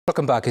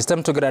Welcome back. It's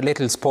time to get a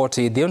little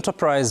sporty. The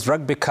Enterprise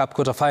Rugby Cup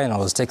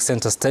quarterfinals take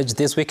center stage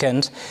this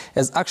weekend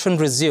as action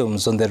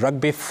resumes on the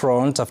rugby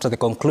front after the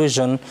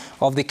conclusion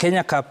of the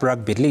Kenya Cup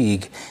Rugby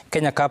League.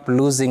 Kenya Cup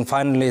losing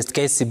finalist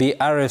KCB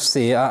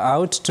RFC are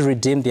out to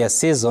redeem their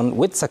season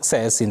with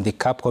success in the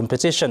cup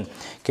competition.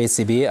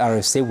 KCB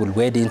RFC will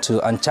wade into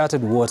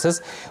uncharted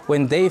waters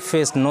when they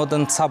face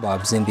Northern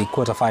Suburbs in the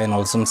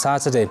quarterfinals on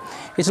Saturday.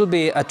 It will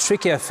be a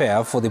tricky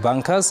affair for the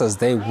bunkers as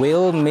they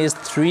will miss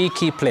three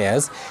key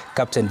players: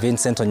 Captain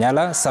Vincent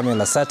Onyala, Samuel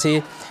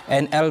Asati,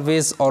 and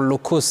Elvis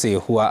Olukusi,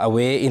 who are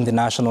away in the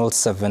national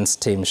sevens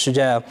team.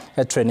 Shujaa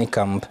at training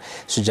camp.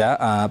 Shujaa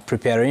are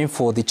preparing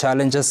for the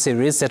Challenger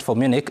Series set for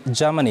Munich,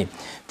 Germany.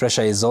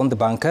 Pressure is on the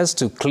bunkers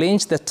to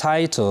clinch the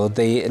title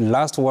they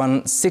last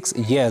won 6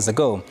 years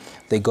ago.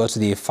 They got to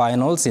the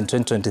finals in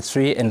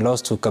 2023 and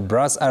lost to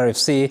Enterprise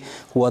RFC,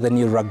 who are the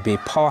new rugby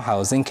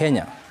powerhouse in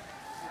Kenya.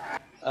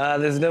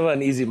 There's never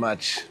an easy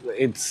match.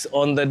 It's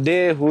on the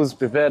day who's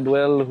prepared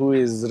well, who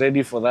is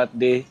ready for that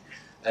day,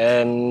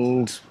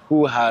 and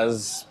who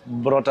has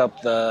brought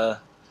up the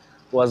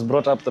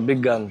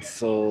big guns.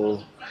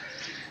 So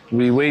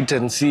we wait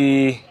and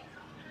see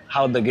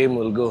how the game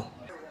will go.